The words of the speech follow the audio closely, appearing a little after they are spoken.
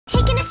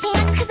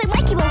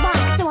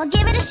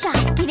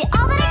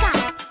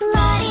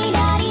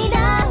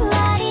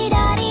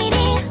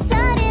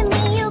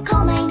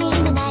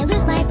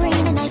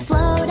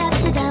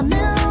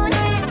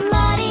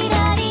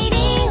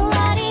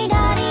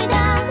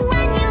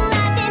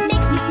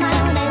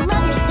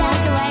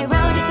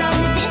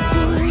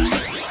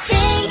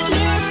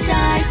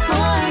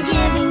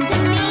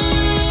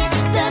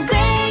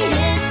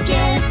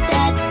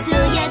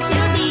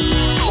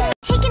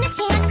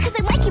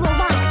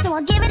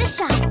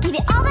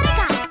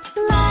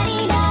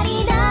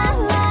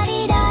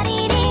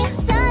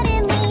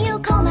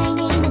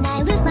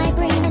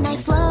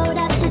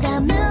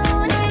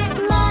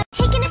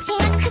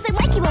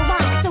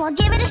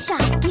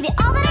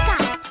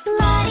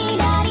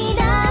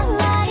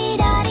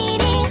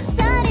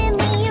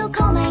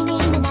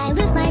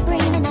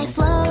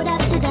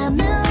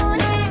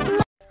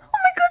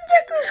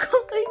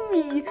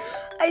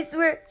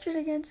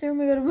answer. Oh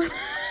my god.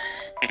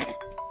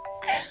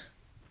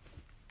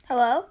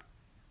 Hello?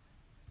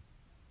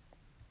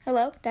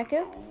 Hello,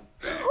 Deku?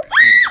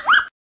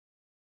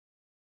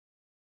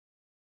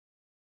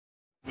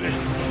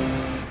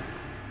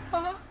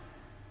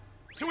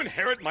 To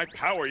inherit my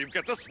power, you've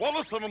got to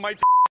swallow some of my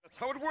That's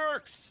how it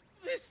works.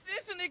 This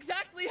isn't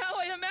exactly how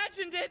I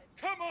imagined it.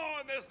 Come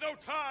on, there's no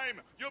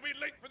time. You'll be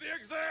late for the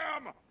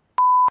exam.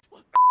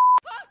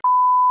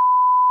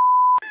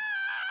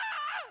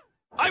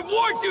 I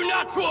warned you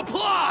not to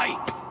apply!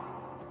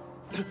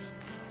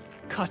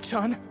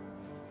 Kachan,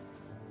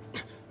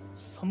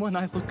 someone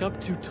I look up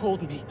to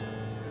told me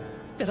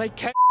that I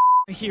can't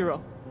be a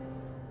hero.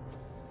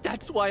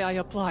 That's why I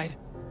applied.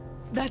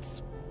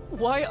 That's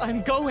why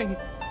I'm going.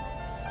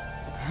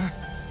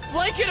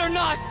 Like it or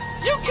not,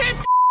 you can't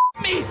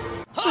me!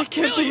 I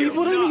can't believe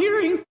what I'm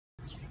hearing!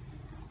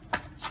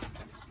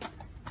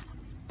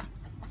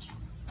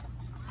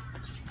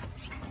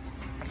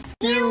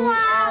 You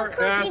are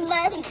Cookie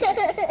Monster.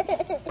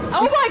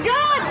 Oh my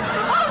god!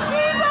 Oh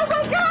jeez! Oh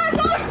my god! Oh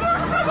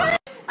jeez!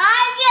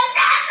 I'm just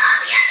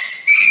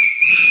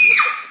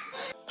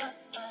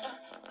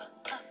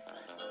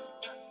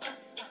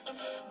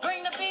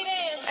Bring the beat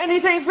in!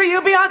 Anything for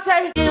you,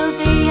 Beyonce!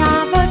 Filthy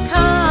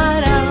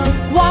avocado,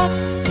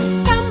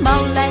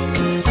 guacamole,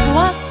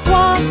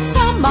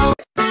 guacamole.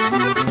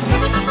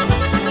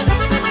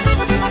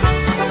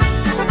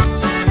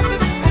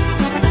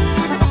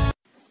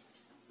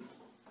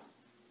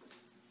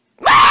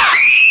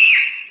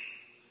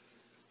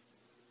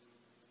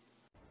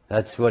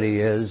 That's what he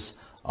is,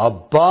 a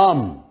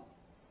bum.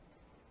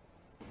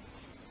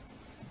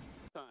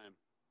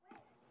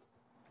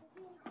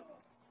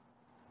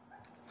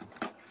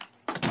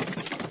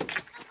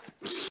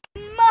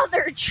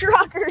 Mother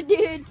trucker,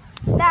 dude.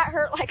 That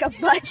hurt like a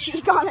butt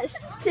cheek on a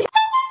stick.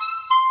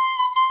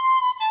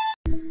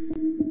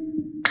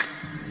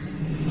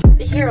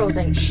 The heroes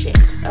ain't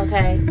shit,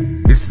 okay?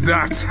 Is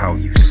that how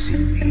you see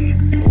me?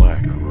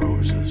 Black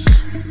roses.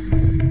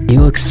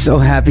 You look so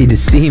happy to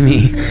see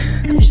me.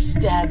 I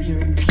stab you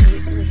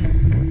repeatedly.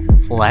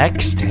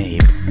 Flex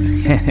tape.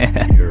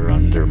 You're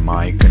under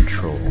my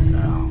control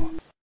now.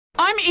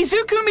 I'm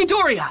Izuku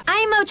Midoriya!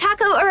 I'm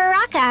Ochako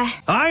Uraraka.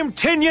 I'm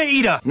Tenya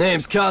Ida.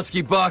 Name's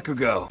Katsuki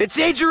Bakugo. It's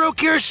Eijiro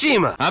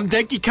Kirishima. I'm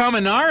Denki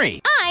Kaminari.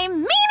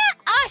 I'm Mina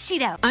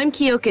Ashido. I'm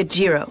Kyoka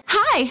Jiro.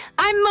 Hi,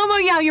 I'm Momo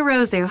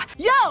Yaoyorozu.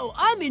 Yo,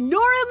 I'm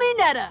Minoru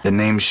Mineta! The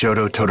name's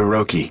Shoto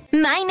Todoroki.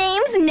 My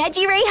name's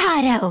Nejire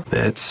Hado.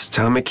 That's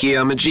Tamaki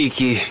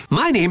Amajiki.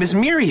 My name is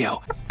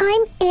Mirio.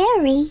 I'm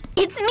Eri.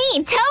 It's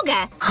me,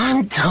 Toga.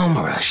 I'm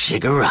Tomura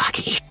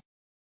Shigaraki.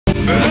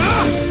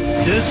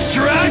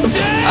 Distracted!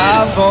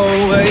 I've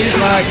always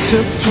liked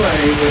to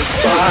play with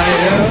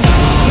fire.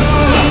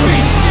 Don't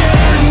be scared!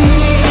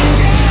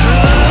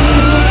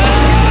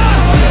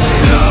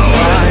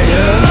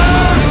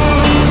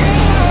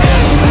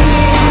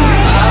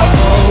 I've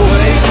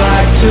always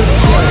liked to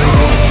play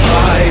with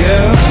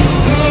fire.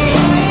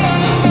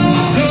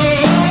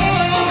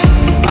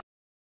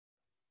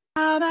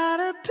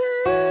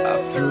 I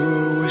threw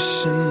a wish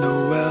in the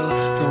well.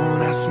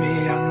 Don't ask me,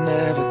 I'll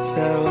never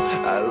tell.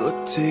 I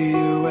looked to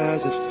you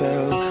as it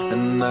fell,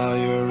 and now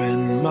you're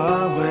in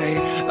my way.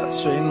 I'll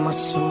trade my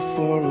soul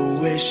for a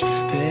wish,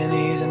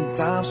 pennies and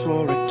dimes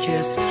for a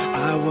kiss.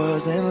 I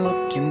wasn't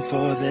looking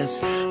for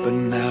this, but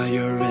now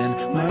you're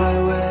in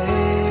my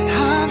way.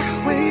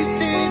 I've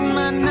wasted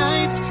my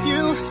nights,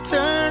 you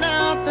turn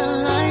out the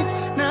lights.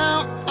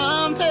 Now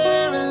I'm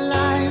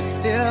paralyzed,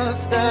 still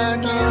stuck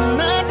in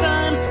that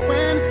time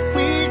when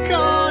we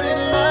called it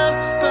love.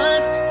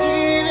 But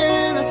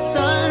even the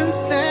sun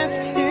sets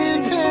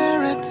in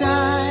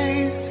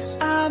paradise.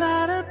 I'm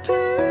out of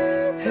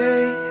blue.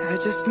 Hey, I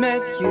just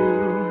met you,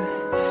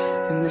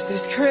 and this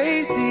is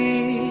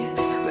crazy.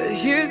 But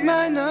here's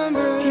my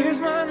number,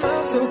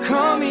 so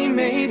call me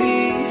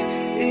maybe.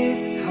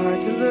 It's hard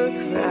to look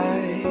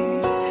right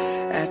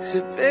at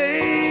your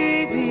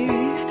baby.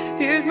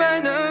 Here's my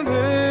number.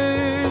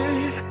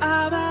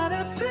 I'm out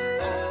of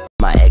blue.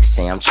 My ex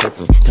say I'm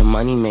tripping. The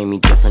money made me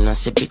different. I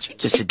said, bitch, you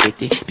just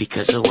addicted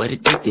because of what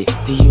it did.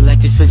 Do you like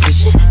this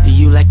position? Do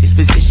you like this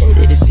position?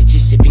 Did it sit you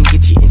sipping,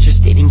 get you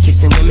interested in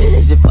kissing women?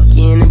 Is it fuck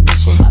your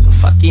inhibition?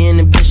 Fuck your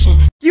inhibition.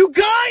 You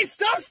guys,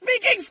 stop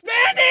speaking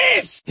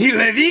Spanish! Y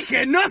le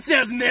dije, no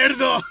seas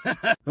nerdo!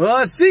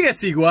 Oh,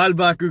 sigues igual,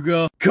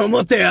 Bakugo.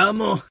 Como te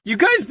amo. You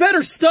guys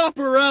better stop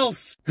or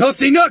else. O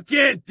si no,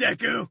 ¿qué,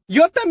 Deku?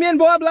 Yo también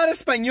voy a hablar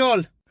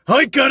español.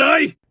 Ay,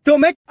 caray!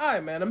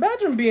 Alright, man,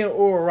 imagine being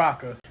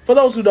Uraraka. For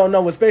those who don't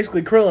know, it's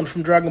basically Krillin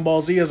from Dragon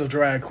Ball Z as a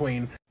drag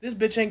queen. This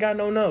bitch ain't got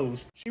no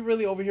nose. She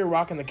really over here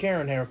rocking the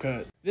Karen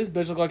haircut. This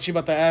bitch look like she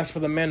about to ask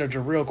for the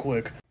manager real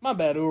quick. My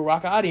bad,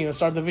 Uraraka, I didn't even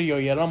start the video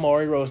yet. I'm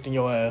already roasting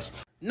your ass.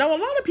 Now, a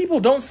lot of people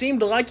don't seem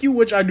to like you,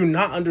 which I do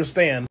not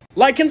understand.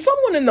 Like, can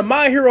someone in the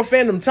My Hero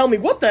fandom tell me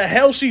what the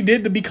hell she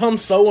did to become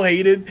so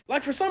hated?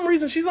 Like, for some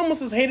reason, she's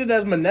almost as hated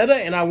as Mineta,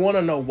 and I want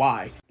to know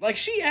why. Like,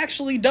 she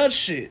actually does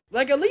shit.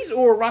 Like, at least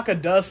Uraraka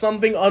does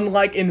something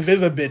unlike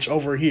Invisibitch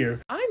over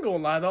here. I ain't gonna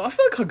lie, though, I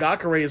feel like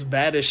Hagakure is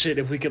bad as shit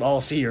if we could all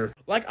see her.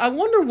 Like, I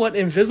wonder what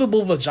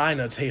invisible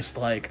vagina tastes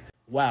like.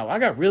 Wow, I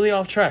got really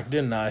off track,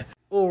 didn't I?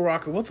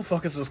 Uraraka, what the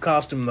fuck is this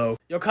costume, though?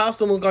 Your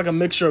costume look like a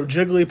mixture of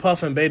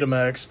Jigglypuff and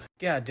Betamax.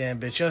 Goddamn,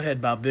 bitch, your head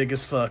about big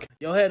as fuck.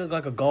 Your head look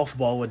like a golf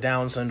ball with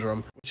Down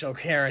syndrome. With your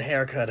Karen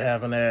haircut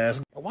having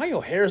ass. Why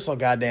your hair so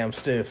goddamn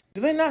stiff? Do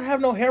they not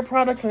have no hair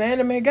products in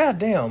anime?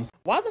 Goddamn.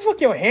 Why the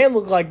fuck your hand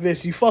look like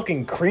this, you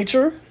fucking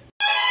creature?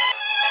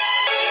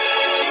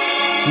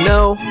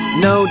 No,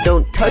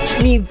 don't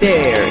touch me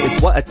there, is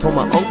what I told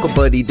my uncle,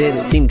 but he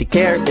didn't seem to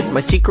care. It's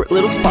my secret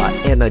little spot,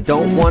 and I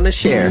don't want to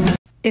share.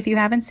 If you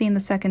haven't seen the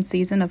second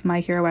season of My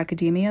Hero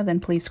Academia, then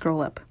please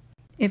scroll up.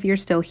 If you're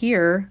still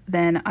here,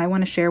 then I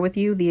want to share with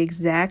you the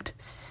exact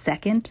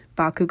second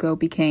Bakugo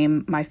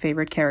became my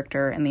favorite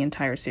character in the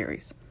entire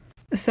series.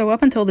 So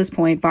up until this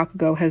point,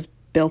 Bakugo has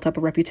built up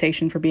a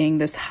reputation for being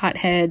this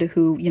hothead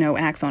who,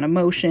 acts on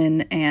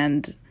emotion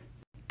and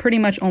pretty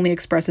much only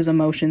expresses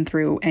emotion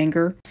through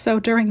anger. So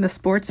during the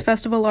sports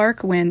festival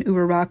arc, when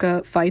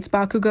Uraraka fights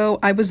Bakugo,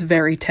 I was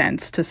very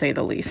tense, to say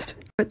the least.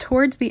 But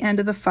towards the end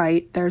of the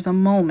fight, there's a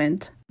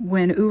moment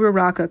when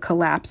Uraraka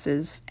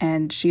collapses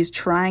and she's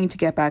trying to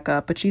get back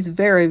up, but she's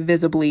very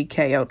visibly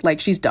KO'd,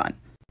 like she's done.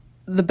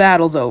 The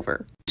battle's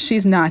over.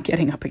 She's not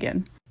getting up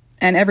again.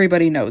 And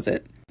everybody knows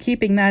it.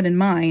 Keeping that in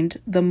mind,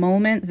 the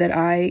moment that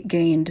I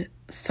gained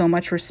so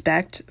much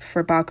respect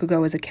for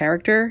Bakugo as a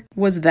character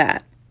was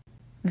that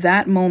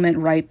moment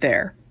right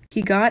there.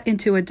 He got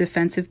into a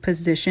defensive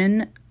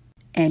position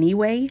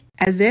anyway,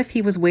 as if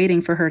he was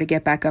waiting for her to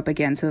get back up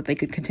again so that they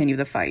could continue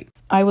the fight.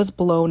 I was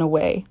blown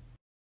away.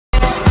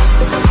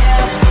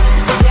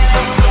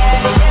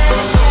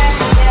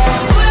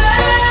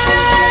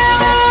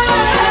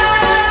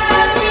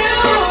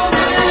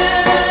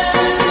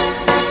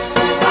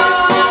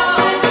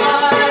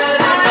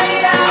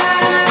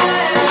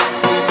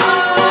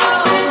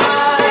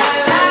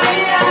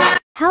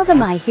 How the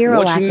My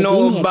Hero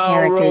Academia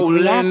characters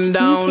react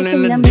to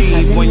kicking them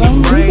because when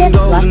your brain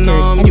goes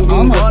numb, you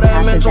can call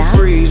that mental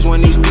freeze.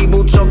 When these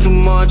people talk too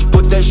much,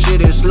 put that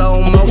shit in slow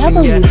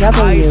motion. Yeah,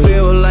 I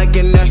feel like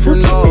an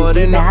astronaut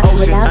in the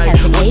ocean.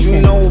 What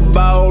you know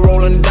about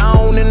rolling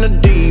down in the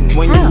deep?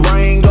 When your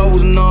brain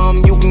goes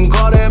numb, you can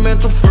call that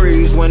mental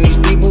freeze. When these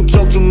people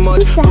talk too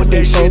much, put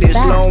that shit in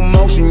slow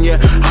motion. Yeah,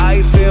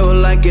 I feel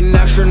like an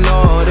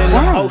astronaut in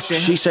the ocean.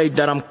 She say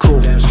that I'm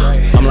cool.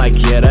 I'm like,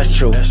 yeah, that's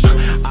true.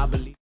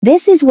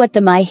 This is what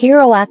the My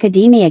Hero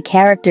Academia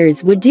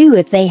characters would do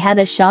if they had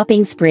a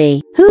shopping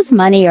spree. Whose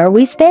money are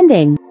we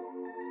spending?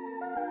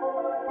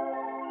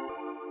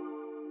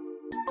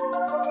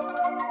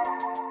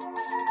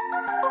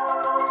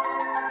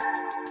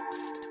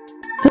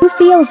 Who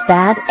feels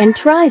bad and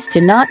tries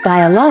to not buy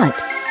a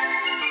lot?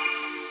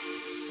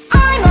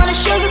 I'm on a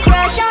sugar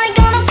crash, I ain't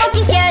gonna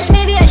fucking cash.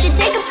 Maybe I should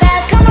take a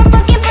bath, cut my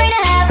fucking brain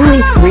in half. Who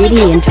is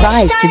greedy and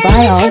tries to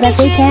buy all that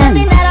they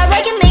can?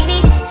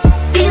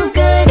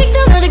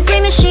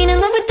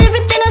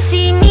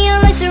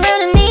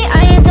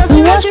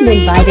 Who wasn't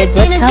invited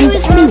but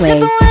comes anyway?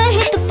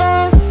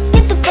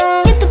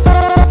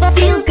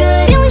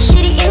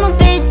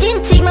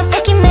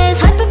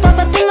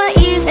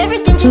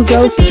 Who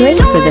goes straight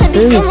for the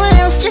food?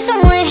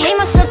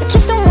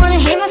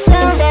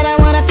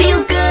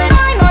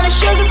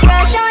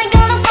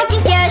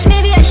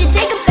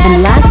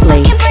 And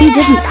lastly, he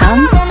didn't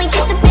come?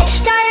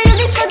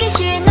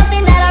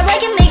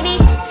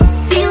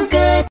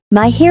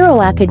 My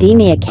Hero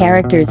Academia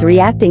characters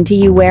reacting to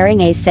you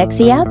wearing a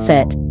sexy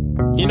outfit.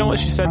 You know what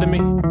she said to me?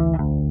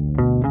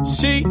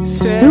 She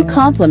said, who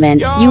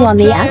compliments you on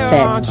the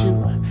outfit?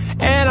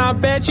 And I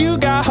bet you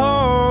got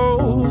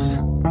hoes.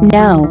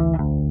 No.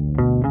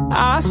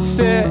 I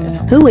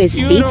said, who is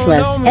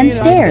speechless and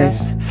stares?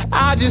 Like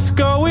I just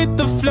go with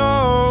the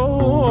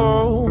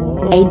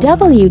flow. A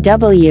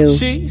WW.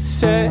 She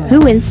said,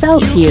 who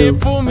insults you? You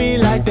can't fool me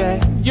like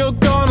that. You're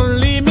gonna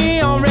leave me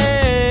on red.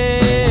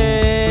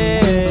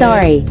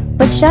 Sorry,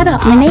 but shut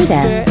up,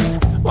 Mineta.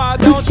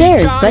 Who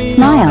stares but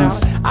smiles?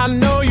 I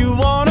know you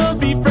wanna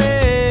be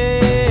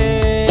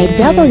friends. A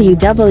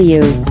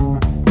WW.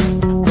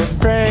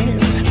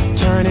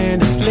 Friends turn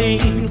into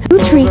sleep.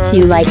 Who treats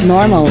you like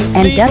normal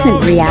and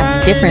doesn't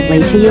react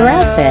differently to your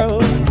outfit?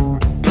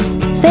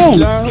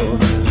 Thanks.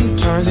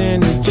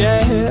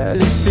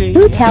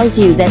 Who tells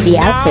you that the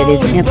outfit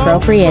is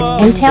inappropriate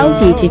and tells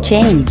you to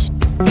change?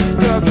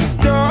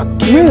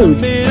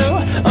 Rude.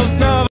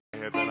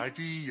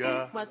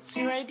 What's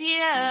your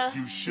idea?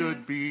 You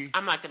should be.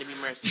 I'm not gonna be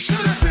mercy. You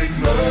should have been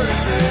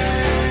mercy.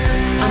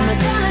 I'm not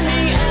gonna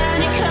need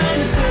any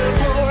kind of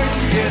support.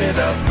 You ended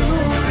up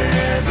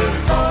losing, but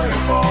it's all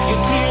your fault. Your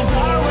tears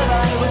are what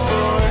I look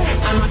for.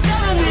 I'm not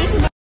gonna be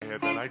mercy. I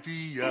have an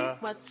idea.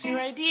 What's your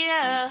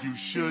idea? You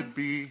should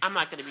be. I'm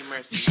not gonna be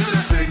mercy. You should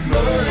have been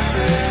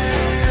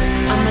mercy.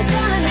 I'm not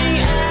gonna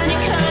need any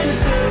kind of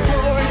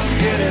support.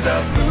 You ended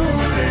up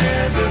losing,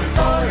 and it's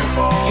all your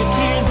fault. Your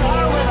tears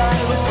are what I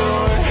look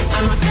for.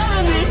 I'm not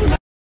gonna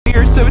need.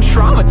 You're so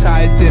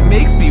traumatized, it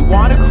makes me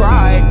wanna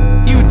cry.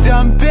 You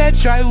dumb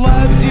bitch, I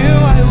loved you,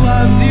 I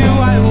loved you,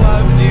 I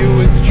loved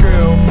you, it's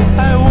true.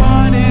 I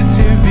wanted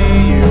to be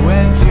you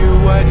and do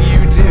what you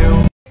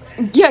do.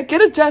 Yeah,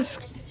 get a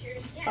desk.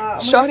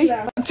 Shoddy,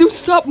 dude,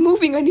 stop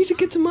moving, I need to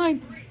get to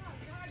mine.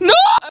 No!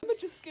 I'm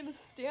just gonna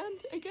stand,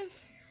 I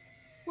guess.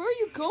 Where are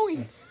you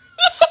going?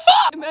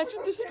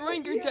 Imagine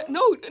destroying your desk. No!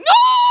 No!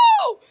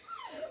 No!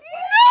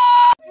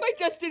 My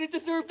desk didn't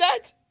deserve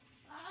that.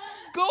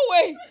 Go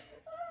away.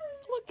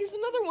 Look, there's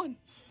another one.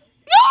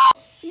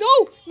 No!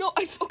 No! No!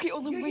 Okay,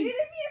 hold on, wait. You're getting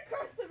me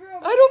across the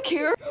room. I don't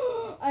care.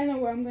 I know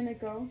where I'm gonna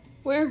go.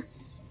 Where?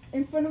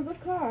 In front of the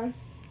class.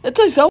 That's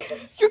myself.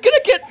 You're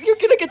gonna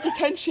get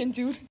detention,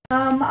 dude.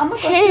 I'm gonna go.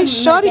 Hey,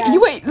 Shoddy,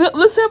 you wait.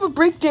 Let's have a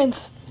break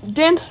dance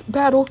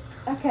battle.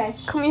 Okay.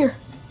 Come here.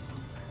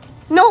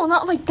 No,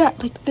 not like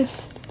that. Like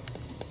this.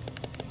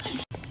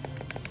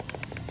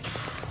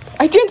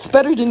 I dance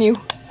better than you.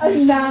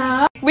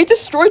 Nah. We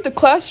destroyed the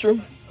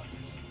classroom.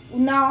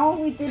 No,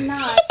 we did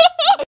not.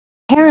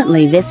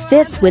 Apparently this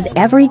fits with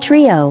every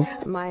trio.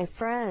 My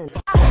friend.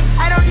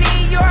 I don't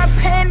need your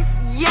opinion.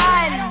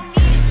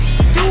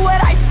 Do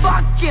what I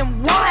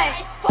fucking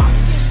want.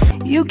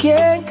 You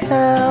can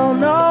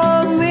count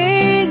on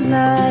me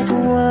like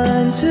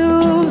 1,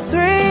 2,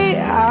 3,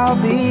 I'll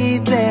be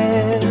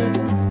there.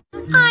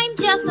 I'm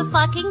just a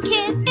fucking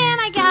kid, and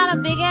I got a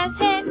big ass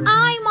head.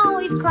 I'm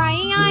always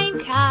crying, I'm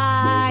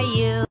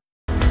Caillou.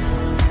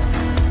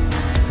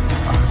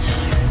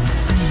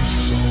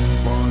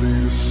 Somebody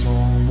to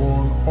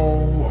someone,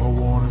 oh, I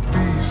wanna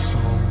be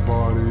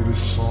somebody to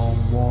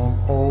someone,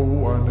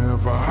 oh, I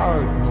never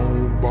had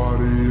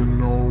nobody and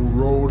no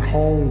road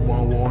home,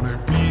 I wanna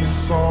be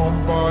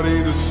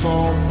somebody to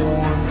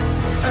someone,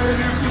 and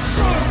if the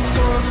sun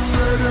starts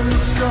setting, the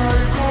sky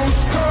goes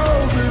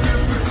cold, and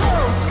if the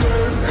clouds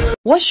get hit.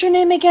 What's your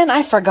name again?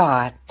 I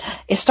forgot.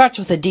 It starts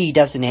with a D,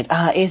 doesn't it?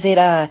 Is it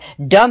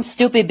dumb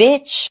stupid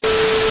bitch?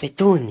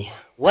 Petunia.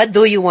 What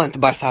do you want,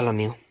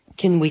 Bartholomew?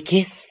 Can we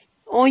kiss?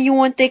 Oh, you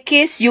want the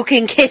kiss? You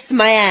can kiss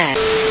my ass.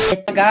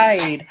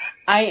 Guide.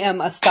 I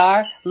am a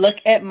star.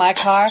 Look at my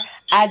car.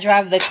 I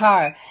drive the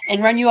car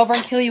and run you over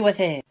and kill you with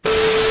it.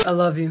 I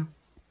love you.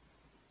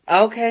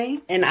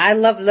 Okay, and I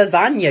love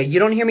lasagna. You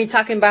don't hear me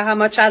talking about how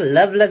much I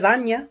love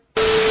lasagna.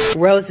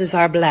 Roses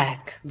are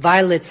black.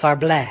 Violets are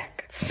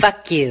black.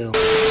 Fuck you.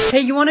 Hey,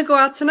 you wanna go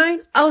out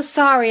tonight? Oh,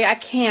 sorry, I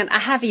can't. I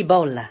have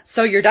Ebola.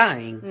 So you're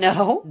dying?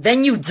 No.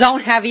 Then you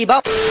don't have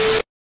Ebola.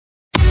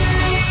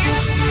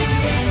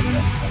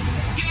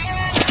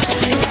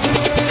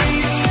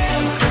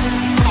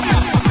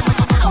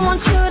 I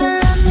want you to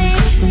love me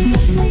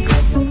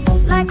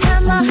like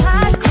I'm a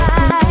hot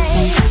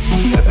guy.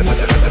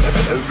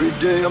 Every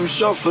day I'm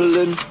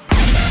shuffling.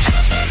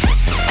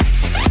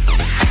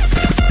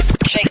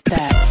 Shake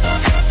that.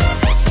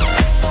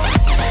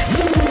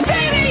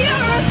 Baby,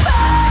 you're a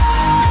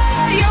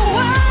firework.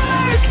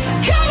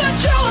 Come on,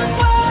 show 'em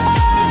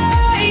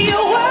why you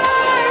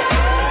work.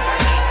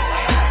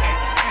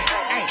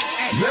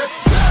 Let's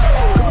go.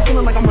 I'm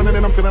feeling like I'm running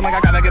and I'm feeling like I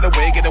gotta get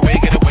away, get away,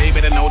 get away.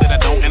 Better know that I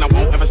don't and I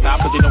won't ever stop,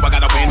 cause you know I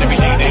gotta win every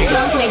day. Can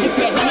I get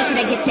that money? Can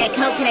I get that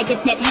coke? Can I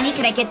get that honey?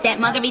 Can I get that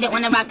margarita?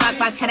 Wanna rock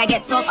box? Can I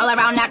get salt all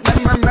around that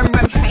rum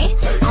tray?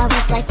 I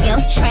was like, yo,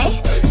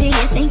 Trey, do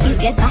you think you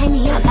could buy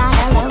me a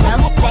bottle of